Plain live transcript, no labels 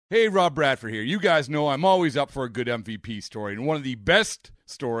Hey, Rob Bradford here. You guys know I'm always up for a good MVP story, and one of the best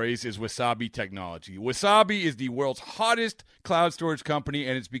stories is Wasabi Technology. Wasabi is the world's hottest cloud storage company,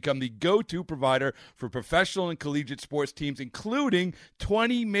 and it's become the go-to provider for professional and collegiate sports teams, including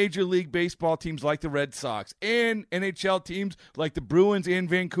 20 Major League Baseball teams like the Red Sox and NHL teams like the Bruins and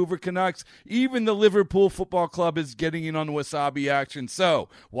Vancouver Canucks. Even the Liverpool Football Club is getting in on the Wasabi action. So,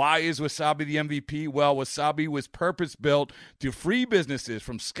 why is Wasabi the MVP? Well, Wasabi was purpose-built to free businesses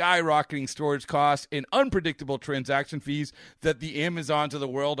from skyrocketing storage costs and unpredictable transaction fees that the Amazons of the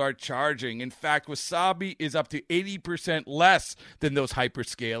world are charging. In fact, Wasabi is up to 80% less than those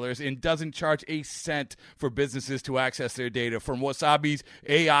hyperscalers and doesn't charge a cent for businesses to access their data. From Wasabi's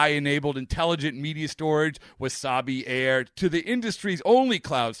AI-enabled intelligent media storage, Wasabi Air, to the industry's only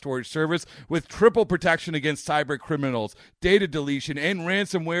cloud storage service with triple protection against cyber criminals, data deletion, and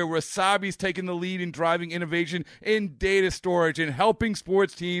ransomware, Wasabi's taken the lead in driving innovation in data storage and helping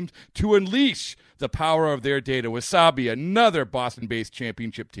sports teams to unleash the power of their data. Wasabi, another Boston-based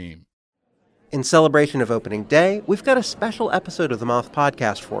championship team. In celebration of opening day, we've got a special episode of the Moth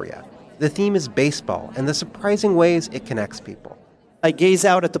Podcast for you. The theme is baseball and the surprising ways it connects people. I gaze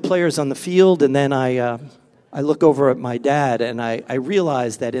out at the players on the field, and then I look over at my dad, and I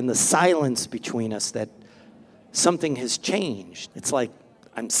realize that in the silence between us that something has changed. It's like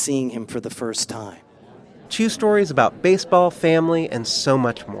I'm seeing him for the first time. 2 stories about baseball, family, and so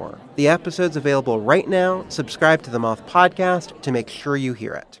much more. The episode's available right now. Subscribe to the Moth Podcast to make sure you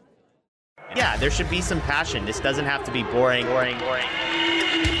hear it. Yeah, there should be some passion. This doesn't have to be boring. Hey,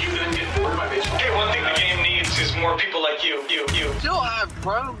 one thing the game needs is more people like you. Still have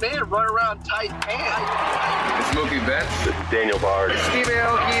grown men run around tight pants. It's Mookie Betts. It's Daniel Bard. It's Steve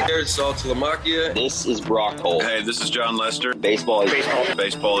Aoki. There's Sal Talamacchia. This is Brock Holt. Hey, this is John Lester. Baseball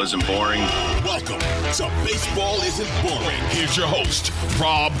isn't boring. Welcome to Baseball Isn't Boring. Here's your host,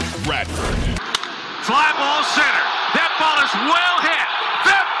 Rob Bradford. Fly ball center. That ball is well hit.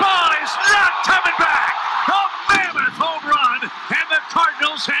 That ball is not coming back. A mammoth home run, and the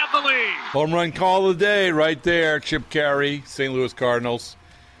Cardinals have the lead. Home run call of the day right there. Chip Caray, St. Louis Cardinals.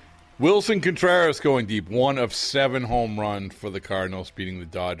 Wilson Contreras going deep. 1 of 7 home runs for the Cardinals, beating the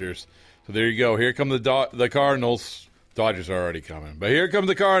Dodgers. So there you go. Here come the Cardinals. Dodgers are already coming. But here come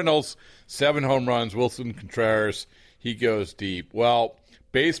the Cardinals. 7 home runs. Wilson Contreras, he goes deep. Well,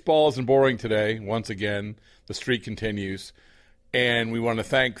 baseball isn't boring today. Once again, the streak continues. And we want to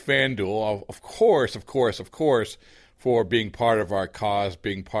thank FanDuel, of course, for being part of our cause,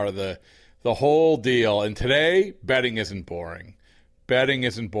 being part of the whole deal. And today, betting isn't boring. Betting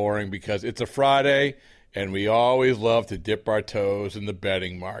isn't boring because it's a Friday, and we always love to dip our toes in the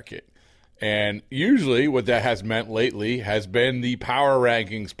betting market. And usually what that has meant lately has been the Power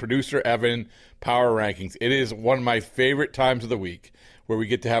Rankings, Producer Evan Power Rankings. It is one of my favorite times of the week where we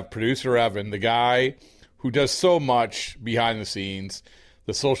get to have Producer Evan, the guy who does so much behind the scenes.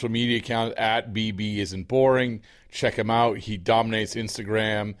 The social media account at BB Isn't Boring. Check him out. He dominates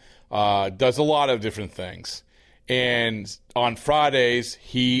Instagram, does a lot of different things. And on Fridays,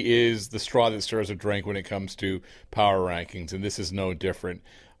 he is the straw that stirs a drink when it comes to Power Rankings, and this is no different.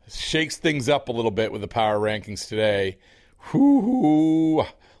 Shakes things up a little bit with the Power Rankings today. Whoo!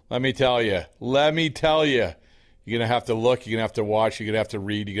 Let me tell you. You're going to have to look, you're going to have to watch, you're going to have to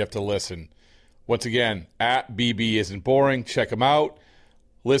read, you're going to have to listen. Once again, at BB Isn't Boring. Check them out.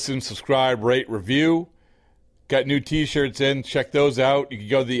 Listen, subscribe, rate, review. Got new T-shirts in. Check those out. You can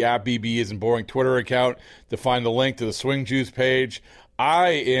go to the at BB Isn't Boring Twitter account to find the link to the Swing Juice page. I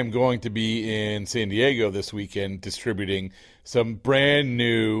am going to be in San Diego this weekend distributing some brand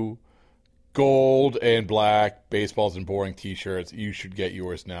new gold and black Baseballs and Boring T-shirts. You should get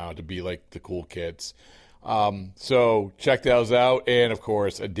yours now to be like the cool kids. So check those out. And, of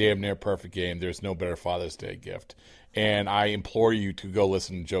course, a damn near perfect game. There's no better Father's Day gift. And I implore you to go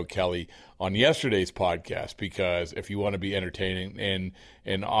listen to Joe Kelly on yesterday's podcast, because if you want to be entertaining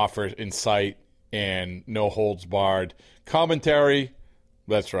and offer insight and no holds barred commentary,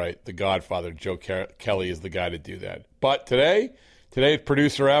 that's right, the Godfather, Joe Kelly, is the guy to do that. But today,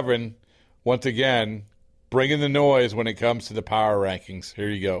 Producer Evan, once again, bringing the noise when it comes to the Power Rankings. Here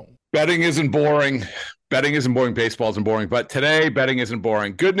you go. Betting isn't boring. Betting isn't boring. Baseball isn't boring. But today, betting isn't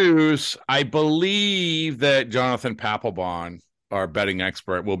boring. Good news. I believe that Jonathan Papelbon, our betting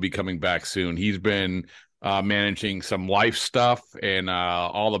expert, will be coming back soon. He's been managing some life stuff, and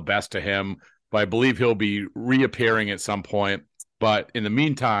all the best to him. But I believe he'll be reappearing at some point. But in the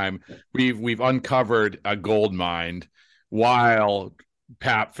meantime, we've uncovered a gold mine while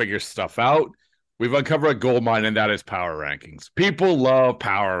Pap figures stuff out. We've uncovered a gold mine, and that is Power Rankings. People love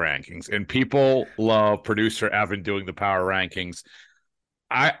Power Rankings, and people love Producer Evan doing the Power Rankings.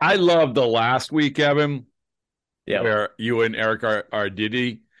 I love the last week, Evan, yeah, where you and Eric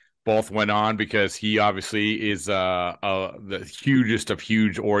Arditi both went on, because he obviously is the hugest of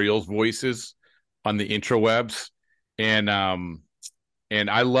huge Orioles voices on the intrawebs, and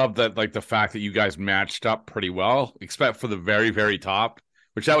I love that, like, the fact that you guys matched up pretty well, except for the very, very top,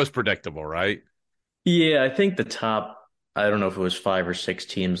 which that was predictable, right? Yeah, I think the top, I don't know if it was 5 or 6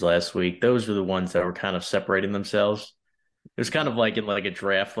 teams last week. Those were the ones that were kind of separating themselves. It was kind of like in like a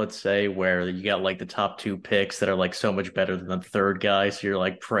draft, let's say, where you got like the top 2 picks that are like so much better than the third guy. So you're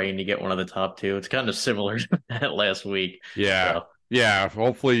like praying to get one of the top 2. It's kind of similar to that last week. Yeah. So. Yeah.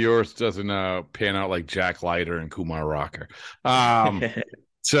 Hopefully yours doesn't pan out like Jack Leiter and Kumar Rocker.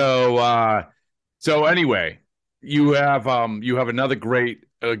 So anyway, you have another great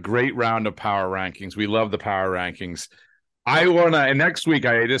round of power rankings. We love the power rankings. And next week,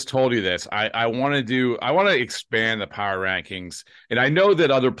 I just told you this. I want to expand the power rankings. And I know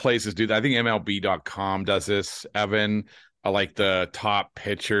that other places do that. I think MLB.com does this, Evan, like the top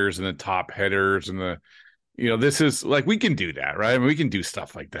pitchers and the top hitters and this is like, we can do that, right? I mean, we can do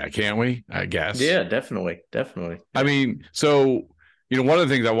stuff like that, can't we? I guess. Yeah, definitely. I mean, so, one of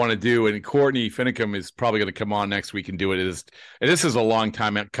the things I want to do, and Courtney Finicum is probably going to come on next week and do it, and this is a long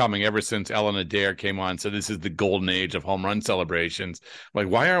time coming, ever since Ellen Adair came on. So this is the golden age of home run celebrations. Like,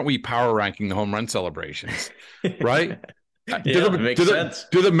 why aren't we power ranking the home run celebrations? Right? Makes sense.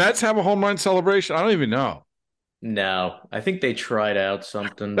 Do the Mets have a home run celebration? I don't even know. No, I think they tried out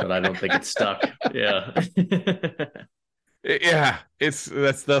something, but I don't think it stuck. Yeah. Yeah, that's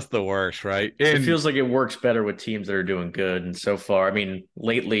the worst, right? It feels like it works better with teams that are doing good. And so far, I mean,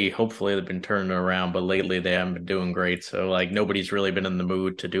 lately, hopefully they've been turning it around, but lately they haven't been doing great. So, like, nobody's really been in the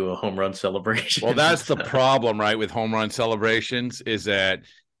mood to do a home run celebration. Well, that's the problem, right, with home run celebrations, is that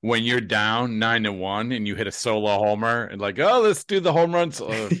when you're down 9-1 and you hit a solo homer and like, oh, let's do the home runs.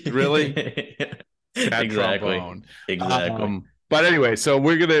 Really? Exactly. But anyway, so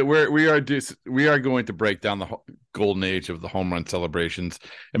we are going to break down the golden age of the home run celebrations,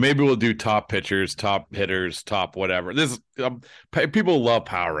 and maybe we'll do top pitchers, top hitters, top whatever. This people love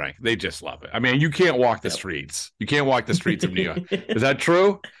power rank; they just love it. I mean, you can't walk the streets. You can't walk the streets of New York. Is that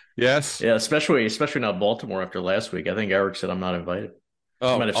true? Yes. Yeah, especially not Baltimore after last week. I think Eric said I'm not invited.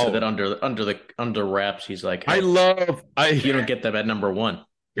 I might have said that under wraps. He's like, hey, you don't get them at number 1.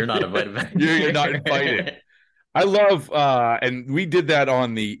 You're not invited. You're not invited. I love, and we did that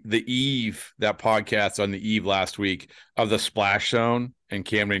on the Eve, that podcast on the Eve last week of the Splash Zone in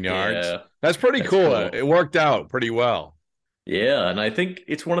Camden Yards. Yeah, that's pretty cool. It worked out pretty well. Yeah, and I think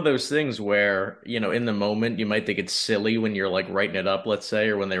it's one of those things where, in the moment, you might think it's silly when you're like writing it up, let's say,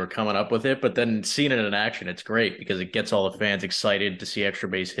 or when they were coming up with it, but then seeing it in action, it's great because it gets all the fans excited to see extra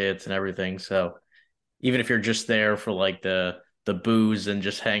base hits and everything. So even if you're just there for like the booze and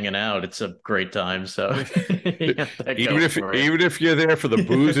just hanging out, it's a great time. So even if you're there for the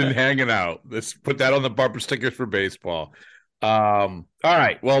booze and hanging out, let's put that on the bumper stickers for baseball. All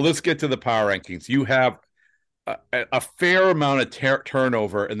right, well, let's get to the power rankings. You have a fair amount of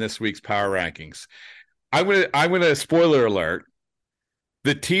turnover in this week's power rankings. I'm gonna spoiler alert,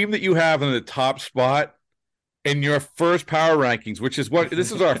 the team that you have in the top spot in your first power rankings, which is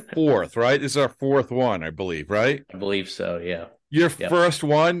this is our 4th, right? This is our 4th one, I believe, right? I believe so, yeah. Your first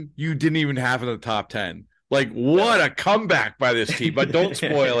one, you didn't even have in the top 10. Like, what a comeback by this team. But don't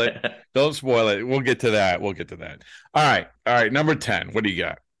spoil it. Don't spoil it. We'll get to that. All right. Number 10. What do you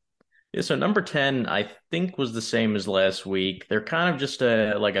got? Yeah, so number 10, I think, was the same as last week. They're kind of just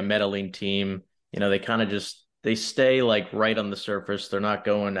a Medellin team. They kind of they stay like right on the surface. They're not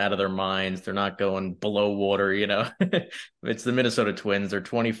going out of their minds. They're not going below water. It's the Minnesota Twins. They're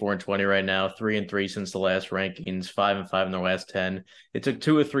 24-20 right now, 3-3 since the last rankings, 5-5 in their last 10. It took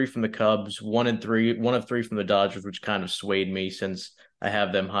 2 of 3 from the Cubs, 1 of 3 from the Dodgers, which kind of swayed me since I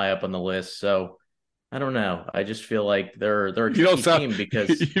have them high up on the list. So I don't know. I just feel like they're a tricky team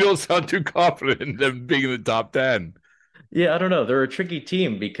because you don't sound too confident in them being in the top 10. Yeah, I don't know. They're a tricky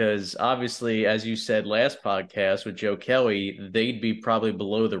team because obviously, as you said last podcast with Joe Kelly, they'd be probably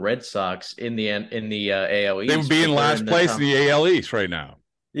below the Red Sox in the AL East. They would be in last place in the AL East right now.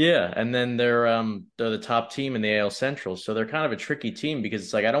 Yeah, and then they're the top team in the AL Central, so they're kind of a tricky team because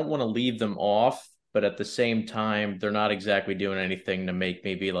it's like I don't want to leave them off, but at the same time, they're not exactly doing anything to make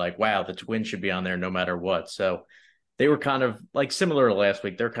me be like, wow, the Twins should be on there no matter what. So they were kind of like similar to last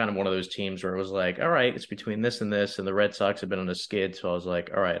week. They're kind of one of those teams where it was like, all right, it's between this and this, and the Red Sox have been on a skid. So I was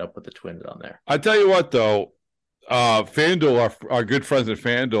like, all right, I'll put the Twins on there. I tell you what, though, FanDuel, our good friends at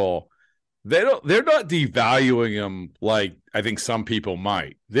FanDuel, they're not devaluing them like I think some people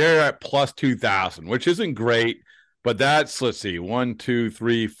might. They're at plus 2,000, which isn't great, But that's, let's see, 1, 2,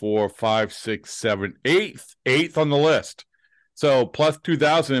 3, 4, 5, 6, 7, eighth on the list. So plus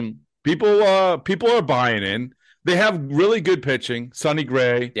 2,000. People are buying in. They have really good pitching. Sonny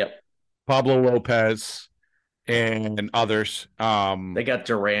Gray, Pablo Lopez, and others. They got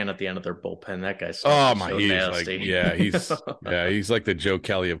Duran at the end of their bullpen. That guy's he's like the Joe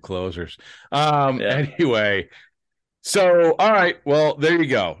Kelly of closers. Anyway, so all right, well there you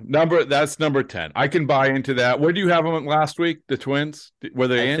go. That's number 10. I can buy into that. Where do you have them last week? The Twins? Were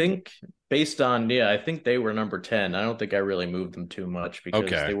they in? I think based on I think they were number 10. I don't think I really moved them too much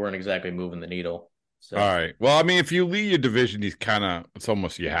because they weren't exactly moving the needle. So. All right. Well, I mean, if you lead your division, it's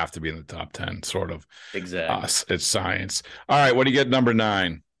almost you have to be in the top 10, sort of. Exactly. It's science. All right. What do you get number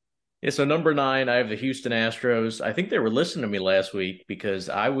 9? Yeah, so number 9, I have the Houston Astros. I think they were listening to me last week because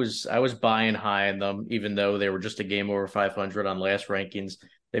I was buying high on them, even though they were just a game over 500 on last rankings.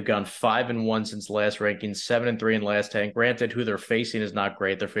 They've gone 5-1 since last rankings, 7-3 in last 10. Granted, who they're facing is not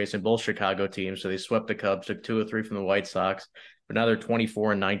great. They're facing both Chicago teams, so they swept the Cubs, took 2 or 3 from the White Sox, but now they're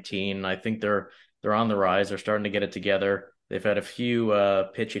 24-19. I think they're on the rise. They're starting to get it together. They've had a few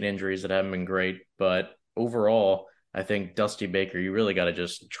pitching injuries that haven't been great, but overall, I think Dusty Baker, you really got to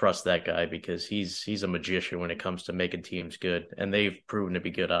just trust that guy because he's a magician when it comes to making teams good, and they've proven to be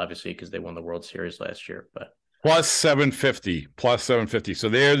good, obviously, because they won the World Series last year. But plus 750. So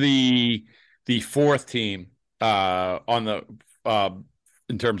they're the fourth team on the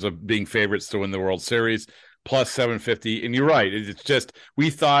in terms of being favorites to win the World Series. Plus 750. And you're right. It's just, we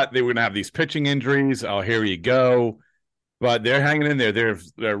thought they were going to have these pitching injuries. Oh, here you go. But they're hanging in there. They're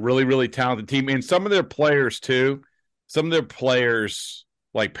a really, really talented team. And some of their players, too,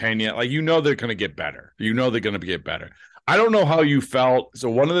 like Pena, like, they're going to get better. They're going to get better. I don't know how you felt.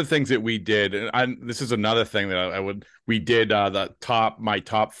 So one of the things that we did, and this is another thing that we did my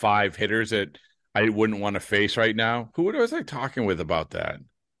top 5 hitters that I wouldn't want to face right now. Who was I talking with about that?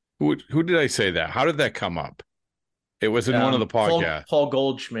 Who did I say that? How did that come up? It was in one of the podcasts. Paul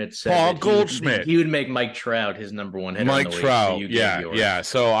Goldschmidt said he would make Mike Trout his number 1 hitter. Mike Trout, yeah.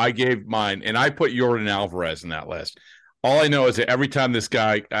 So I gave mine, and I put Yordan Alvarez in that list. All I know is that every time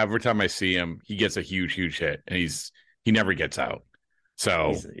I see him, he gets a huge, huge hit, and he never gets out.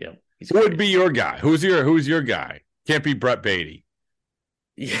 So who would be your guy? Who's your guy? Can't be Brett Beatty.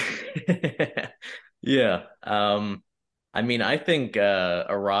 Yeah. I mean, I think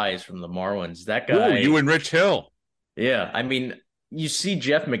Arise from the Marlins, that guy. Ooh, you and Rich Hill. Yeah. I mean, you see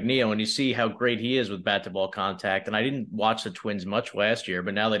Jeff McNeil and you see how great he is with bat-to-ball contact. And I didn't watch the Twins much last year,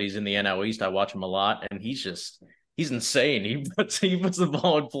 but now that he's in the NL East, I watch him a lot. And he's insane. He puts the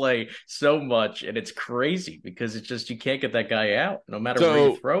ball in play so much. And it's crazy because it's just you can't get that guy out no matter where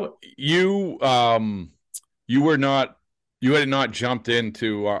you throw it. You had not jumped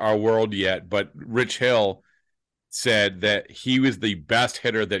into our world yet, but Rich Hill said that he was the best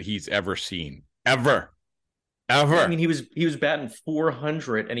hitter that he's ever seen. Ever. I mean, he was batting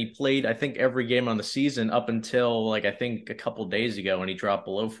 400, and he played, I think, every game on the season up until, I think a couple days ago, and he dropped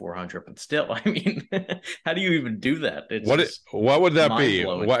below 400. But still, I mean, how do you even do that? What would that be?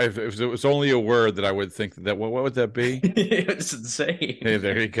 If it was only a word that I would think that, what would that be? It's insane. Hey,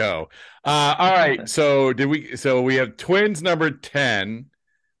 there you go. All right. So we have Twins number 10.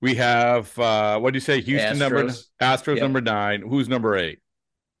 We have, what do you say? Houston Astros number 9. Who's number 8?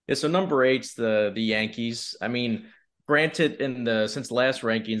 Yeah, so number 8's the Yankees. I mean, granted, since last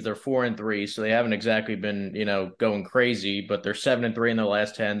rankings, they're 4-3, so they haven't exactly been, going crazy, but they're 7-3 in their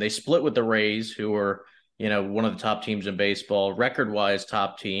last 10. They split with the Rays, who are, one of the top teams in baseball, record-wise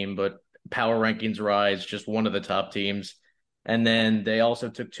top team, but power rankings rise, just one of the top teams. And then they also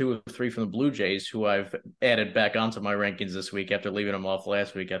took 2 or 3 from the Blue Jays, who I've added back onto my rankings this week after leaving them off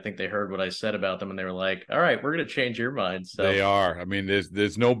last week. I think they heard what I said about them, and they were like, all right, we're going to change your mind. So they are. I mean,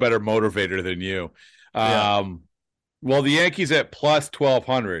 there's no better motivator than you. Well, the Yankees at plus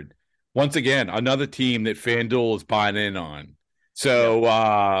 1,200. Once again, another team that FanDuel is buying in on. So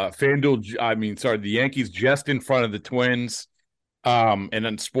the Yankees just in front of the Twins. And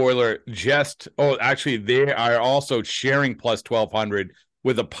then spoiler, actually they are also sharing plus 1,200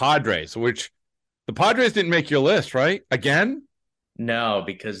 with the Padres, which the Padres didn't make your list, right? Again? No,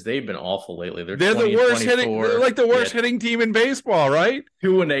 because they've been awful lately. They're the worst hitting. They're like the worst hitting team in baseball, right?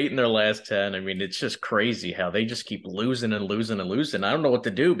 2-8 in their last 10. I mean, it's just crazy how they just keep losing and losing and losing. I don't know what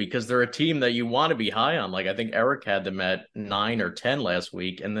to do because they're a team that you want to be high on. Like I think Eric had them at 9 or 10 last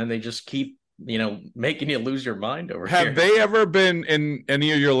week, and then they just keep making you lose your mind over here. Have they ever been in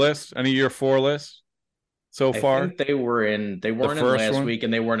any of your lists, any of your 4 lists so far? I think they weren't in last week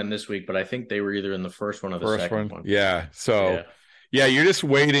and they weren't in this week, but I think they were either in the first one or the second one. Yeah. So, yeah, you're just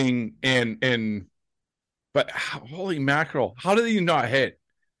waiting and But holy mackerel, how do you not hit?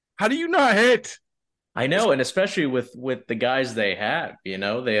 How do you not hit? I know, and especially with the guys they have,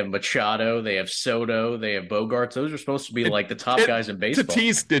 they have Machado, they have Soto, they have Bogarts. Those are supposed to be like the top guys in baseball.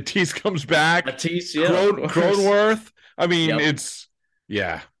 Tatis comes back. Tatis, yeah. Cronenworth. I mean,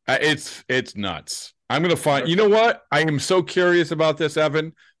 Yep. it's nuts. I'm going to find, you know what? I am so curious about this,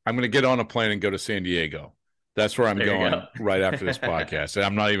 Evan. I'm going to get on a plane and go to San Diego. That's where I'm going right after this podcast. And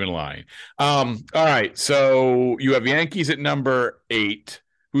I'm not even lying. All right. So you have Yankees at number 8.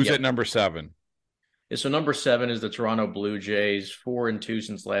 Who's at number 7? Yeah, so number 7 is the Toronto Blue Jays, 4-2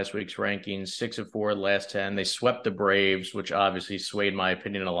 since last week's rankings, 6-4 last 10. They swept the Braves, which obviously swayed my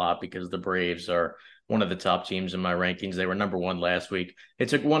opinion a lot because the Braves are one of the top teams in my rankings. They were number 1 last week. It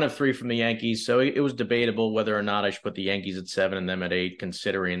took 1 of 3 from the Yankees, so it was debatable whether or not I should put the Yankees at 7 and them at 8,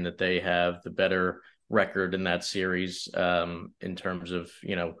 considering that they have the better record in that series in terms of,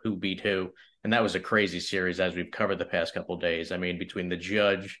 who beat who. And that was a crazy series, as we've covered the past couple of days. I mean, between the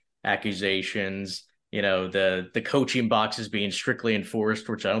Judge accusations, the coaching boxes being strictly enforced,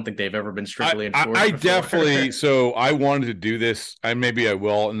 which I don't think they've ever been strictly enforced. I definitely, so I wanted to do this, and maybe I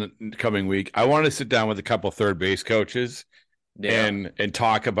will in the coming week. I wanted to sit down with a couple of third base coaches and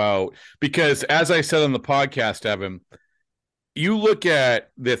talk about, because as I said on the podcast, Evan, you look at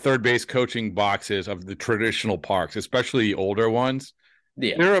the third base coaching boxes of the traditional parks, especially the older ones.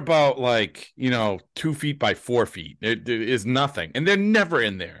 Yeah. They're about 2 feet by 4 feet. It is nothing. And they're never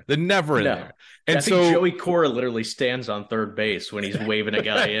in there. They're never in there. And I think Joey Cora literally stands on third base when he's waving a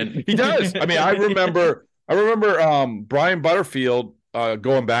guy in. He does. I mean, I remember Brian Butterfield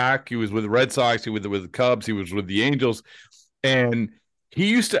going back. He was with the Red Sox. He was with the Cubs. He was with the Angels. And he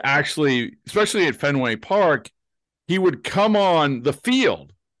used to actually, especially at Fenway Park, he would come on the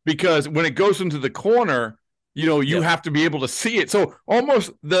field because when it goes into the corner, you have to be able to see it. So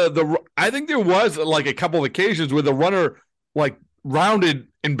almost I think there was a couple of occasions where the runner rounded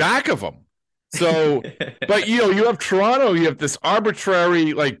in back of him. So, but you have Toronto, you have this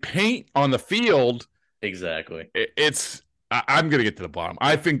arbitrary paint on the field. Exactly. I'm going to get to the bottom.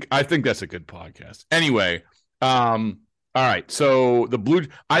 I think that's a good podcast. Anyway, all right. So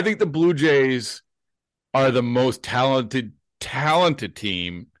I think the Blue Jays are the most talented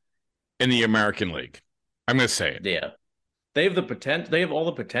team in the American League. I'm going to say it. Yeah. They have the potential. They have all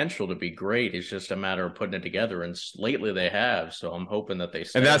the potential to be great. It's just a matter of putting it together. And lately they have. So I'm hoping that they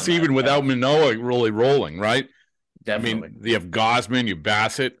stay. And that's even without Manoah really rolling, right? Definitely. I mean, you have Gausman, you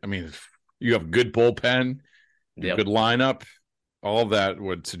Bassett. I mean, you have good bullpen, good lineup. All of that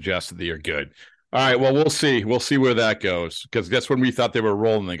would suggest that you're good. All right. Well, we'll see. We'll see where that goes, because that's when we thought they were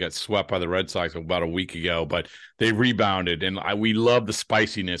rolling. They got swept by the Red Sox about a week ago, but they rebounded. And we love the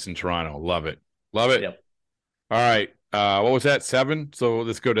spiciness in Toronto. Love it. Love it. Yep. All right. What was that? 7? So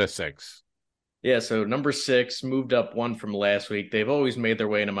let's go to 6. Yeah, so number 6 moved up 1 from last week. They've always made their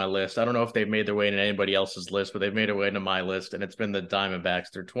way into my list. I don't know if they've made their way into anybody else's list, but they've made their way into my list, and it's been the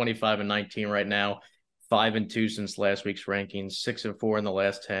Diamondbacks. They're 25-19 right now, 5-2 since last week's rankings, 6-4 in the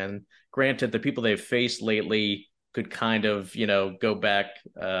last 10. Granted, the people they've faced lately could kind of, go back,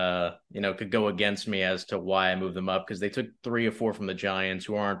 could go against me as to why I moved them up, because they took 3 or 4 from the Giants,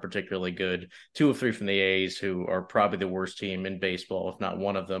 who aren't particularly good, 2 or 3 from the A's, who are probably the worst team in baseball, if not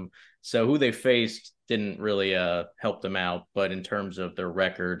one of them. So who they faced didn't really help them out. But in terms of their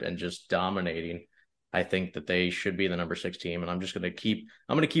record and just dominating, I think that they should be the number 6 team. And I'm going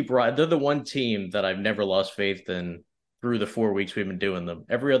to keep riding. They're the one team that I've never lost faith in through the 4 weeks we've been doing them.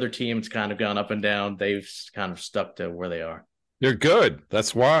 Every other team's kind of gone up and down. They've kind of stuck to where they are. They're good.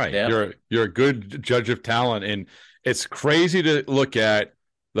 That's why you're a good judge of talent. And it's crazy to look at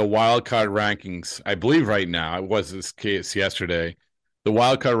the wild card rankings. I believe right now, it was this case yesterday, the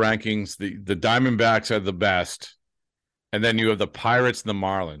wild card rankings, the Diamondbacks are the best. And then you have the Pirates and the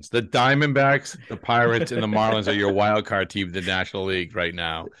Marlins. The Diamondbacks, the Pirates, and the Marlins are your wild card team in the National League right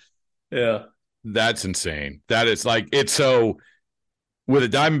now. Yeah. That's insane. That is it's so with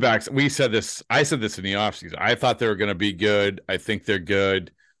the Diamondbacks, I said this in the offseason. I thought they were going to be good. I think they're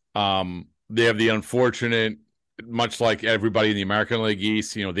good. They have the unfortunate, much like everybody in the American League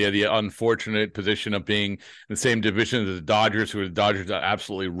East, they have the unfortunate position of being in the same division as the Dodgers, who the Dodgers are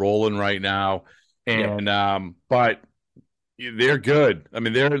absolutely rolling right now. And but they're good. I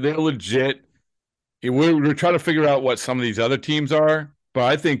mean, they're legit. We're trying to figure out what some of these other teams are. But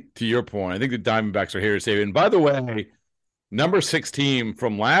I think, to your point, I think the Diamondbacks are here to save it. And by the way, number 6 team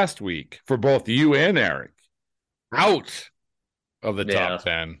from last week for both you and Eric, out of the top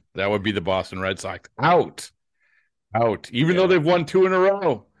 10. That would be the Boston Red Sox. Out. Even though they've won 2 in a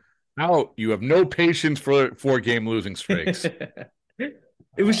row. Out. You have no patience for 4-game losing streaks.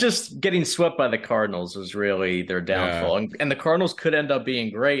 It was just getting swept by the Cardinals was really their downfall. Yeah. And the Cardinals could end up being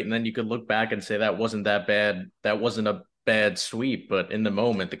great, and then you could look back and say that wasn't that bad. That wasn't a bad sweep, but in the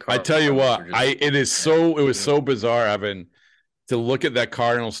moment, the I Cardinals. tell you what, it was Mhm. so bizarre, Evan, to look at that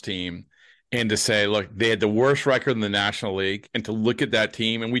Cardinals team and to say, look, they had the worst record in the National League, and to look at that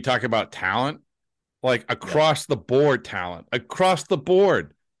team, and we talk about talent, like across the board talent, across the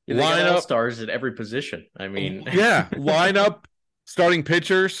board. Yeah, they got all-stars at every position. I mean, yeah, line up, starting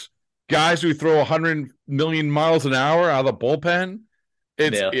pitchers, guys who throw 100 million miles an hour out of the bullpen.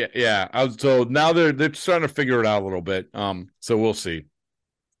 So now they're starting to figure it out a little bit. So we'll see.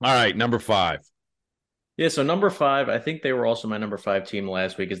 All right, number 5. Yeah, so number 5, I think they were also my number 5 team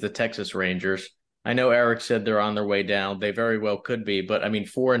last week, is the Texas Rangers. I know Eric said they're on their way down. They very well could be, but I mean,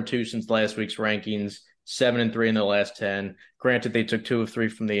 4-2 since last week's rankings, 7-3 in the last 10. Granted, they took 2 of 3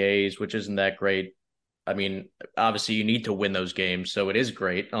 from the A's, which isn't that great. I mean, obviously you need to win those games, so it is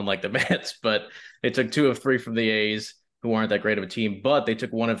great, unlike the Mets, but they took 2 of 3 from the A's, who aren't that great of a team, but they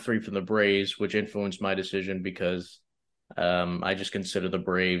took 1 of 3 from the Braves, which influenced my decision because I just consider the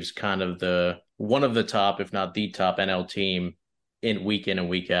Braves kind of one of the top, if not the top NL team in and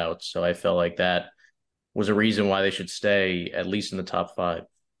week out. So I felt like that was a reason why they should stay at least in the top 5.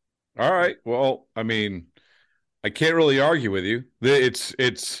 All right. Well, I mean, I can't really argue with you.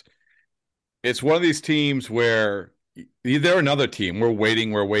 It's one of these teams where they're another team. We're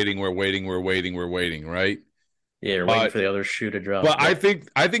waiting, right? Yeah, you're waiting for the other shoe to drop. But I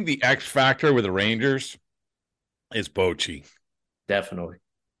think the X factor with the Rangers is Bochy. Definitely.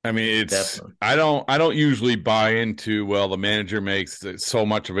 I mean, I don't usually buy into, well, the manager makes so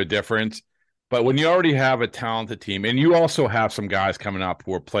much of a difference. But when you already have a talented team, and you also have some guys coming up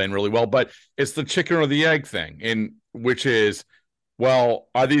who are playing really well, but it's the chicken or the egg thing, and which is, well,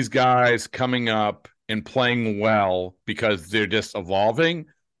 are these guys coming up and playing well because they're just evolving,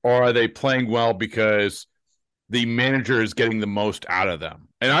 or are they playing well because the manager is getting the most out of them?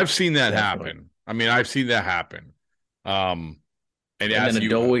 And I've seen that happen. I mean, I've seen that happen. And then you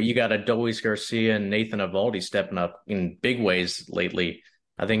got Adolis Garcia and Nathan Eovaldi stepping up in big ways lately.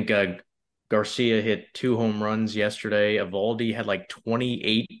 I think Garcia hit 2 home runs yesterday. Eovaldi had like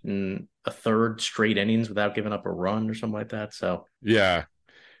 28 and a third straight innings without giving up a run or something like that. So yeah,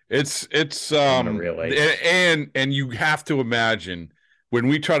 it's and you have to imagine when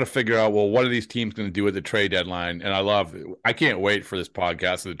we try to figure out, well, what are these teams going to do at the trade deadline? And I can't wait for this podcast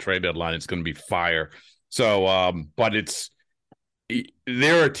at the trade deadline. It's going to be fire. So, but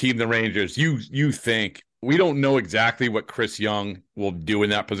they're a team, the Rangers. You think we don't know exactly what Chris Young will do in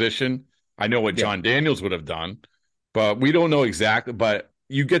that position. I know what John Daniels would have done, but we don't know exactly. But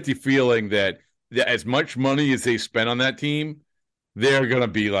you get the feeling that as much money as they spend on that team, they're going to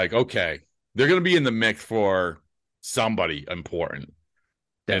be like, okay, they're going to be in the mix for somebody important.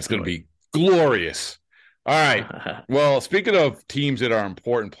 And it's going to be glorious. All right. Well, speaking of teams that are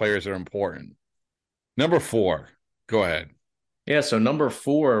important, players that are important, number 4, go ahead. Yeah, so number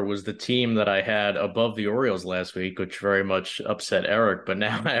 4 was the team that I had above the Orioles last week, which very much upset Eric. But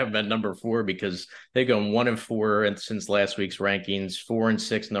now I have them at number 4 because they've gone 1-4 since last week's rankings,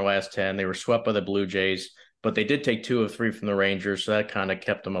 4-6 in their last 10. They were swept by the Blue Jays, but they did take 2 of 3 from the Rangers, so that kind of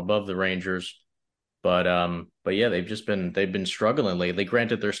kept them above the Rangers. But yeah, they've been struggling lately.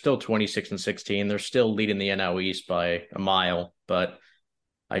 Granted, they're still 26-16. They're still leading the NL East by a mile, but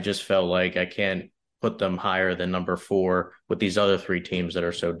I just felt like I can't put them higher than number 4 with these other 3 teams that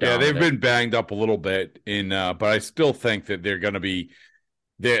are so dominant. Yeah, they've been banged up a little bit but I still think that they're going to be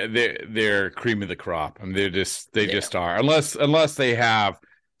they're cream of the crop. I mean, they just are, unless they have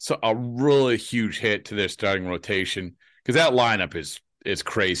a really huge hit to their starting rotation, because that lineup is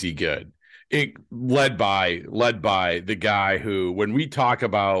crazy good. It led by the guy who, when we talk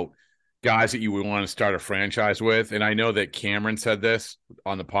about guys that you would want to start a franchise with, and I know that Cameron said this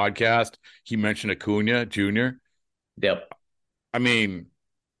on the podcast, he mentioned Acuna Jr. Yep. I mean,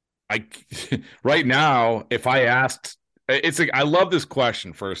 right now, if I asked, it's like, I love this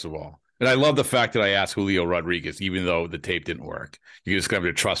question, first of all. And I love the fact that I asked Julio Rodriguez, even though the tape didn't work. You just have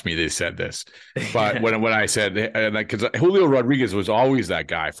to trust me. They said this. But when I said, because Julio Rodriguez was always that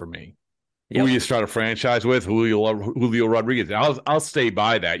guy for me. Yep. Who you start a franchise with, Julio Rodriguez. I'll stay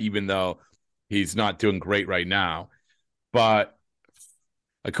by that, even though he's not doing great right now. But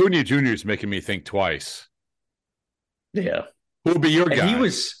Acuna Jr. is making me think twice. Yeah. Who would be your guy?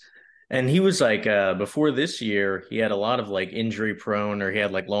 He was like, before this year, he had a lot of like injury prone, or he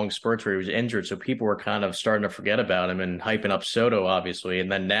had like long spurts where he was injured. So people were kind of starting to forget about him and hyping up Soto, obviously. And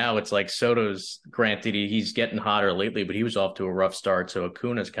then now it's like Soto's, granted, he's getting hotter lately, but he was off to a rough start. So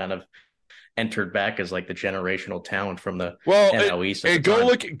Acuna's kind of entered back as like the generational talent from the NL East. And go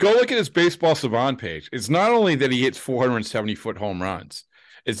look at his Baseball Savant page. It's not only that he hits 470-foot home runs.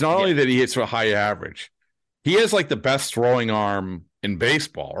 It's not only that he hits a high average. He has like the best throwing arm in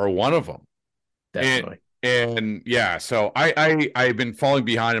baseball, or one of them. Definitely. And yeah, so I've been falling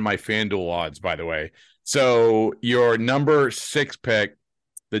behind in my FanDuel odds, by the way. So your number 6 pick,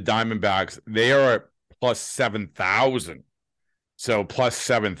 the Diamondbacks, they are at plus 7,000. So plus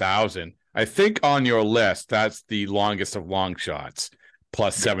 7,000. I think on your list, that's the longest of long shots,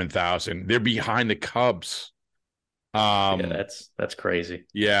 plus 7,000. They're behind the Cubs. That's crazy.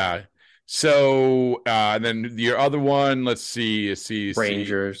 Yeah. So and then your other one, let's see.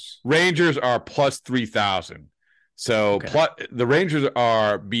 Rangers. Rangers are plus 3,000. So the Rangers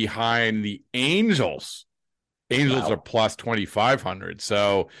are behind the Angels. Angels are plus 2,500.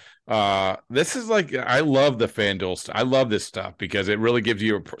 So this is like, I love the FanDuel. I love this stuff because it really gives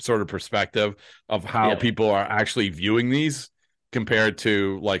you a sort of perspective of how people are actually viewing these compared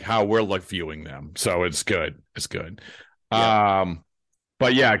to like how we're like viewing them. So it's good. It's good. Yeah.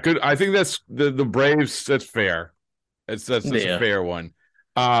 But yeah, good. I think that's the Braves. That's fair. That's a fair one.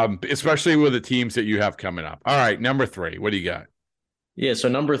 Especially with the teams that you have coming up. All right, number 3. What do you got? Yeah, so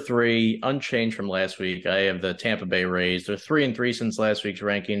number 3, unchanged from last week. I have the Tampa Bay Rays. They're 3-3 since last week's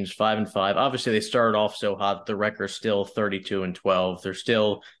rankings, 5-5. Obviously, they started off so hot. The record's still 32-12. They're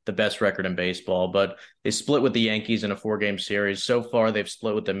still the best record in baseball, but they split with the Yankees in a 4-game series. So far, they've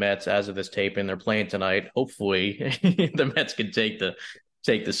split with the Mets as of this taping. They're playing tonight. Hopefully, the Mets can take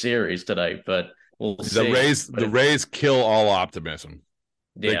the series tonight, but we'll see. The Rays kill all optimism.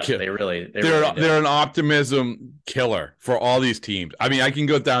 They're an optimism killer for all these teams. I mean, I can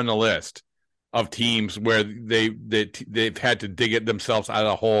go down the list of teams where they've had to dig it themselves out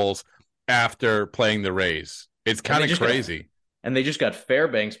of holes after playing the Rays. It's kind of crazy. And they just got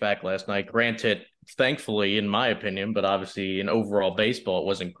Fairbanks back last night. Granted, thankfully, in my opinion, but obviously in overall baseball, it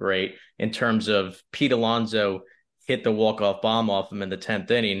wasn't great in terms of Pete Alonso hit the walk-off bomb off him in the 10th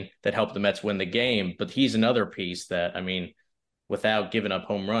inning that helped the Mets win the game. But he's another piece that, I mean, without giving up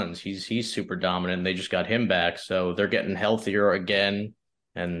home runs, he's super dominant. And they just got him back, so they're getting healthier again,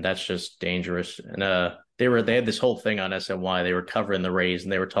 and that's just dangerous. And they had this whole thing on SNY. They were covering the Rays,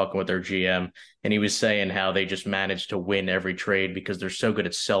 and they were talking with their GM, and he was saying how they just managed to win every trade because they're so good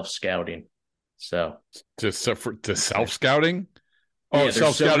at self-scouting. So to self-scouting. Oh, yeah,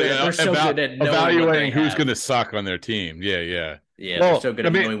 self-scouting. They're so good at evaluating who's going to suck on their team. Yeah. Yeah, well, they're so good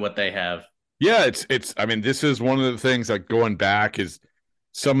at knowing what they have. Yeah, it's. I mean, this is one of the things that going back is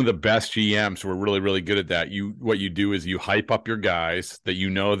some of the best GMs were really, really good at that. What you do is you hype up your guys that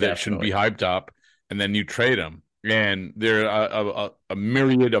you know that shouldn't be hyped up, and then you trade them. And there are a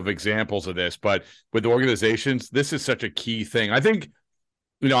myriad of examples of this. But with organizations, this is such a key thing. I think,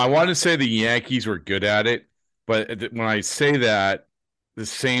 I want to say the Yankees were good at it, but when I say that, at the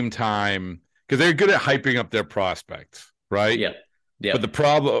same time, because they're good at hyping up their prospects, right? Yeah. But the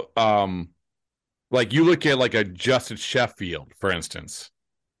problem, like you look at like a Justin Sheffield, for instance.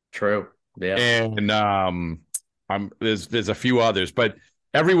 True. Yeah. And there's a few others, but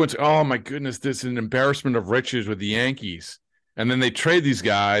everyone's, oh my goodness, this is an embarrassment of riches with the Yankees. And then they trade these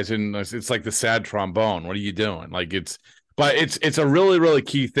guys, and it's like the sad trombone. What are you doing? Like it's a really, really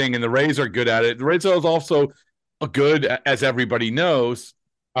key thing, and the Rays are good at it. The Rays are also good, as everybody knows,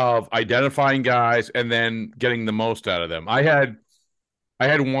 of identifying guys and then getting the most out of them. I had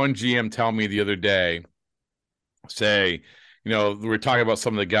one GM tell me the other day, say, we were talking about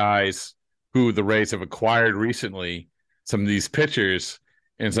some of the guys who the Rays have acquired recently, some of these pitchers,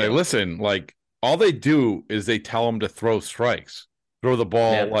 and say, listen, like all they do is they tell them to throw strikes, throw the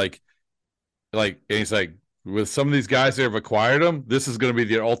ball, like, and he's like, with some of these guys that have acquired them, this is going to be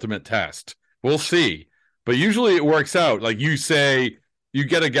the ultimate test. We'll see. But usually it works out. Like you say, you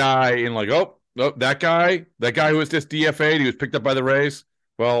get a guy and like, oh, that guy who was just DFA'd, he was picked up by the Rays.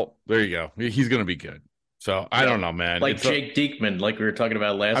 Well, there you go. He's going to be good. So I don't know, man. Like Jake Diekman, like we were talking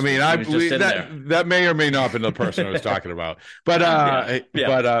about last week. I mean, I believe that may or may not have been the person I was talking about. But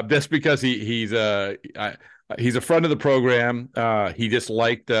but just because he's a friend of the program, he just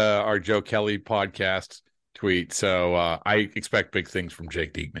liked our Joe Kelly podcast tweet. So I expect big things from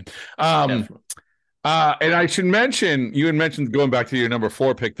Jake Diekman. And I should mention, you had mentioned going back to your number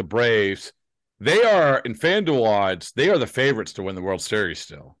 4 pick, the Braves. They are, in FanDuel odds, they are the favorites to win the World Series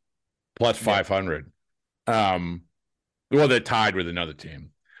still, plus 500. Well, they're tied with another team.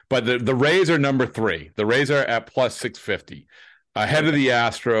 But the Rays are number 3. The Rays are at plus 650, ahead of the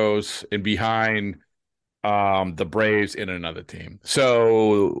Astros and behind the Braves in another team.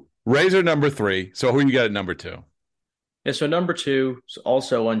 So Rays are number 3. So who you got at number 2? Yeah, so number 2 is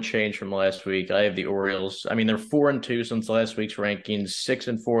also unchanged from last week. I have the Orioles. I mean, they're 4-2 since last week's rankings,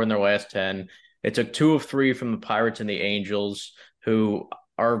 6-4 in their last 10. It took 2 of 3 from the Pirates and the Angels, who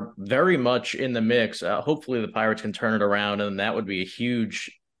are very much in the mix. Hopefully the Pirates can turn it around, and that would be a huge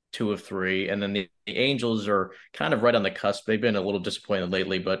 2 of 3. And then the Angels are kind of right on the cusp. They've been a little disappointed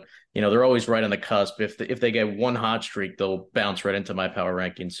lately, but they're always right on the cusp. If they get one hot streak, they'll bounce right into my power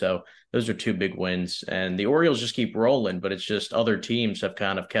ranking. So those are 2 big wins. And the Orioles just keep rolling, but it's just other teams have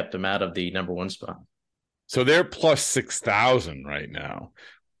kind of kept them out of the number 1 spot. So they're plus 6,000 right now.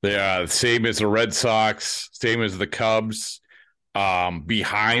 They are same as the Red Sox, same as the Cubs,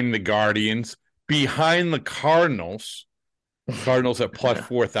 behind the Guardians, behind the Cardinals. Cardinals at plus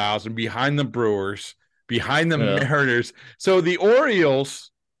 4,000, behind the Brewers, behind the Mariners. So the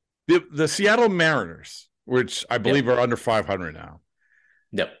Orioles, the Seattle Mariners, which I believe are under 500 now,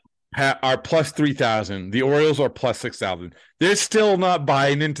 are plus 3,000. The Orioles are plus 6,000. They're still not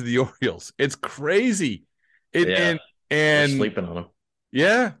buying into the Orioles. It's crazy. And they're sleeping on them.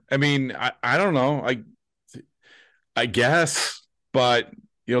 Yeah, I mean, I don't know. I guess, but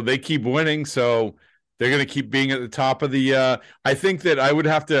they keep winning, so they're going to keep being at the top of the. I think that I would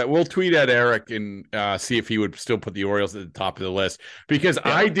have to. We'll tweet at Eric and see if he would still put the Orioles at the top of the list, because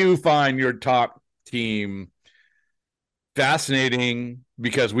I do find your top team fascinating,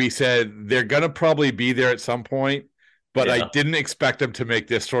 because we said they're going to probably be there at some point, but I didn't expect them to make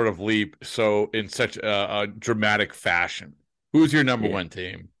this sort of leap in such a dramatic fashion. Who's your number 1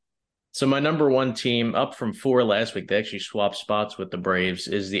 team? So my number 1 team, up from 4 last week, they actually swapped spots with the Braves,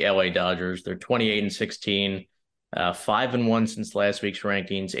 is the LA Dodgers. They're 28-16, 5-1 since last week's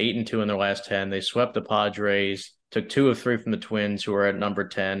rankings, 8-2 in their last 10. They swept the Padres, took 2 of 3 from the Twins, who are at number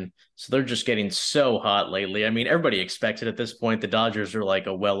 10. So they're just getting so hot lately. I mean, everybody expects it at this point. The Dodgers are like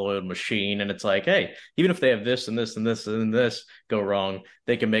a well-oiled machine, and it's like, hey, even if they have this and this and this and this go wrong,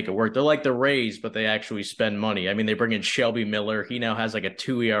 they can make it work. They're like the Rays, but they actually spend money. I mean, they bring in Shelby Miller. He now has like a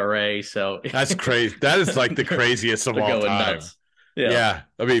 2 ERA. So that's crazy. That is like the craziest of all time. Nuts. Yeah.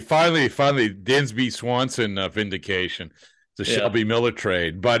 I mean, finally, Dansby Swanson vindication. The Shelby Miller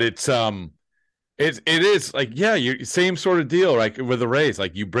trade, but it is like, you same sort of deal, like with the Rays.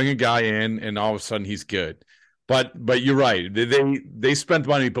 Like, you bring a guy in and all of a sudden he's good. But you're right. They spent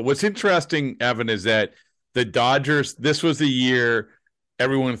money. But what's interesting, Evan, is that the Dodgers, this was the year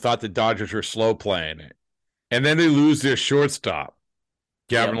everyone thought the Dodgers were slow playing it. And then they lose their shortstop,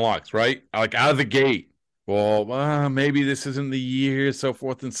 Gavin Lux, right? Like, out of the gate. Well, maybe this isn't the year, so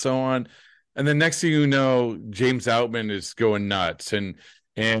forth and so on. And then next thing you know, James Outman is going nuts. And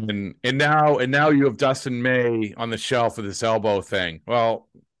now you have Dustin May on the shelf with this elbow thing. Well,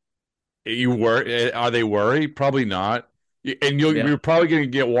 are they worried? Probably not. And you're probably going to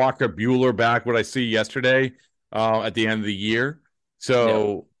get Walker Buehler back, what I see yesterday, at the end of the year.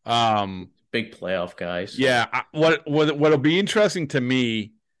 So, big playoff guys. Yeah. What'll be interesting to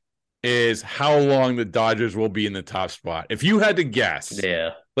me is how long the Dodgers will be in the top spot. If you had to guess,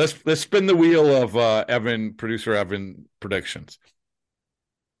 let's spin the wheel of producer Evan predictions.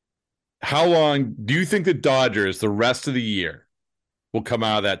 How long do you think the Dodgers, the rest of the year, will come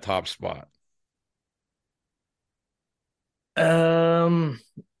out of that top spot? I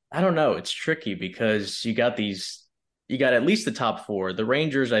don't know. It's tricky because you got at least the top 4. The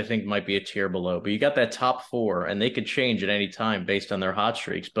Rangers, I think, might be a tier below, but you got that top 4, and they could change at any time based on their hot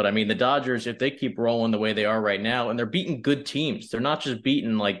streaks. But I mean, the Dodgers, if they keep rolling the way they are right now, and they're beating good teams, they're not just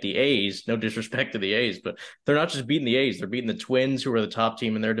beating like the A's, no disrespect to the A's, but they're not just beating the A's. They're beating the Twins, who are the top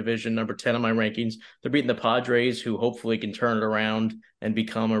team in their division, number 10 on my rankings. They're beating the Padres, who hopefully can turn it around and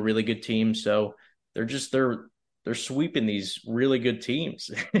become a really good team. So they're sweeping these really good teams.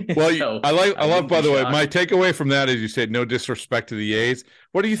 Well, so, I love, by the way, my takeaway from that is you said no disrespect to the A's.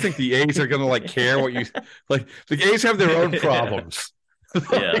 What do you think the A's are going to care what you like? The A's have their own problems.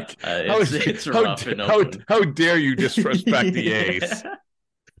 It's rough and open. How dare you disrespect the A's?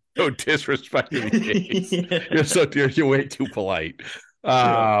 No disrespect to the A's. You're way too polite.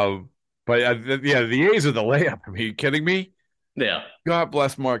 But the A's are the layup. I mean, are you kidding me? Yeah. God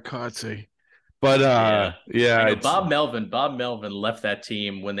bless Mark Kotsay. But Bob Melvin left that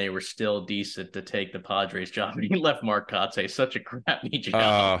team when they were still decent to take the Padres job. He left Mark Kotsay such a crappy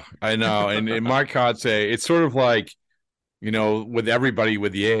job. I know, and Mark Kotsay, it's sort of like, with everybody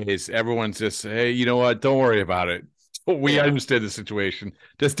with the A's, everyone's just, hey, you know what? Don't worry about it. We understand the situation.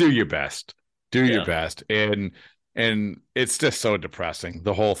 Just do your best. Do your best, and it's just so depressing,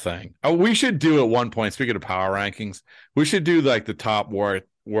 the whole thing. We should do at one point. Speaking of power rankings, we should do like the top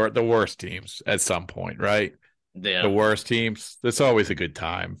the worst teams at some point, right? Yeah. The worst teams. That's always a good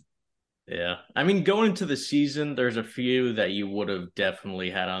time. Yeah. I mean, going into the season, there's a few that you would have definitely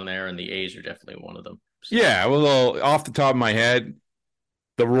had on there, and the A's are definitely one of them. So. Yeah, well, off the top of my head,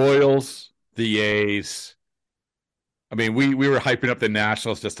 the Royals, the A's. I mean, we were hyping up the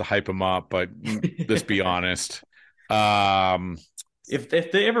Nationals just to hype them up, but let's be honest. If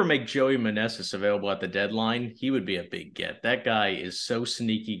they ever make Joey Meneses available at the deadline, he would be a big get. That guy is so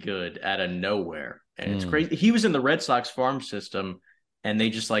sneaky good out of nowhere, and it's crazy. He was in the Red Sox farm system, and they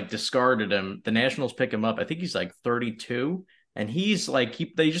just like discarded him. The Nationals pick him up. I think he's like 32, and he's like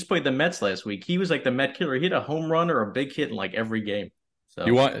they just played the Mets last week. He was like the Met killer. He had a home run or a big hit in like every game. So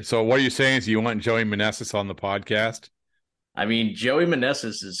what are you saying is you want Joey Meneses on the podcast? I mean, Joey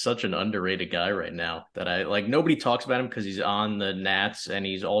Meneses is such an underrated guy right now that nobody talks about him because he's on the Nats and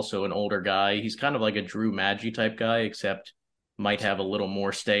he's also an older guy. He's kind of like a Drew Maggi type guy, except might have a little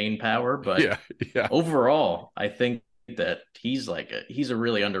more staying power. But yeah. Overall, I think that he's a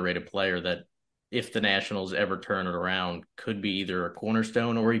really underrated player that if the Nationals ever turn it around, could be either a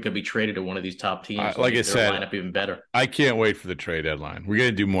cornerstone or he could be traded to one of these top teams. Like I said, lineup even better. I can't wait for the trade deadline. We're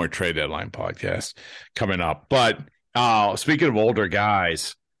going to do more trade deadline podcasts coming up. But speaking of older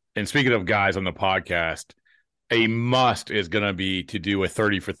guys and speaking of guys on the podcast, a must is going to be to do a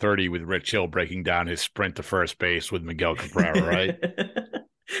 30 for 30 with Rich Hill breaking down his sprint to first base with Miguel Cabrera, right?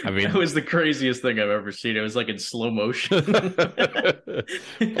 I mean, that was the craziest thing I've ever seen. It was like in slow motion.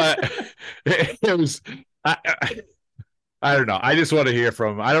 It was. I don't know. I just want to hear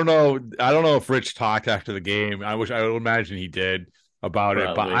from him. I don't know if Rich talked after the game. I would imagine he did about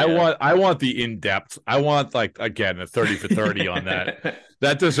it, but yeah. I want the in-depth. I want again a 30 for 30 on that.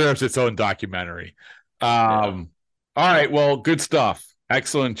 That deserves its own documentary. All right, well, good stuff.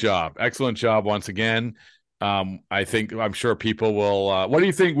 Excellent job once again. I'm sure people will. What do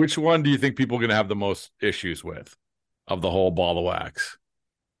you think? Which one do you think people are going to have the most issues with of the whole ball of wax?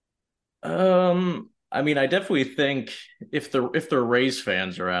 I mean, I definitely think if the Rays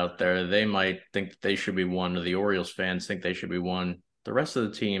fans are out there, they might think that they should be one, or the Orioles fans think they should be one. The rest of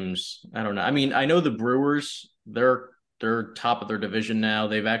the teams, I don't know. I mean, I know the Brewers, they're top of their division now.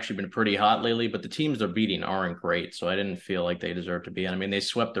 They've actually been pretty hot lately, but the teams they're beating aren't great, so I didn't feel like they deserve to be in. I mean, they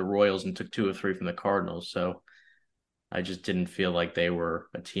swept the Royals and took 2 of 3 from the Cardinals, so I just didn't feel like they were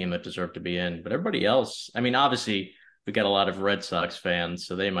a team that deserved to be in. But everybody else, I mean, obviously we got a lot of Red Sox fans,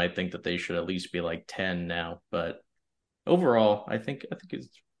 so they might think that they should at least be like 10 now. But overall, I think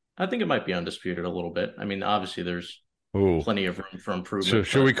it might be undisputed a little bit. I mean, obviously there's plenty of room for improvement. So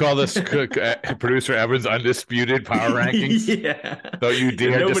should we call this producer Evans undisputed power rankings? Yeah. Don't you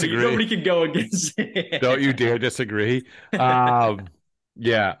dare disagree. Nobody can go against it. Don't you dare disagree. Yeah.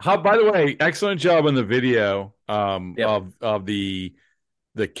 By the way, excellent job on the video of the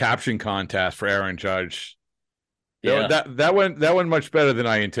caption contest for Aaron Judge. Yeah. That went much better than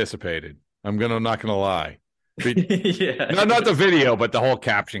I anticipated. I'm not gonna lie. Yeah. Not the video, but the whole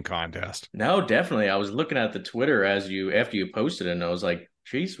caption contest. No, definitely. I was looking at the Twitter after you posted it, and I was like,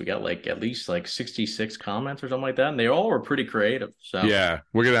 geez, we got at least 66 comments or something like that. And they all were pretty creative. So yeah,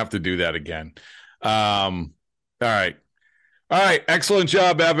 we're gonna have to do that again. All right. Excellent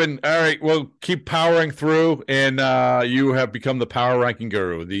job, Evan. All right, we'll keep powering through, and you have become the power ranking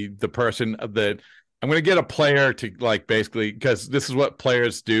guru, the person that I'm going to get a player to basically, because this is what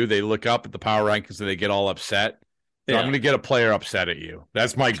players do. They look up at the power rankings and they get all upset. So I'm going to get a player upset at you.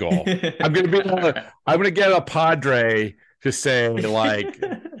 That's my goal. I'm going to get a Padre to say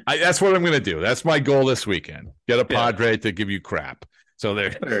that's what I'm going to do. That's my goal this weekend. Get a Padre to give you crap. So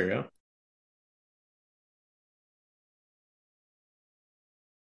there you go.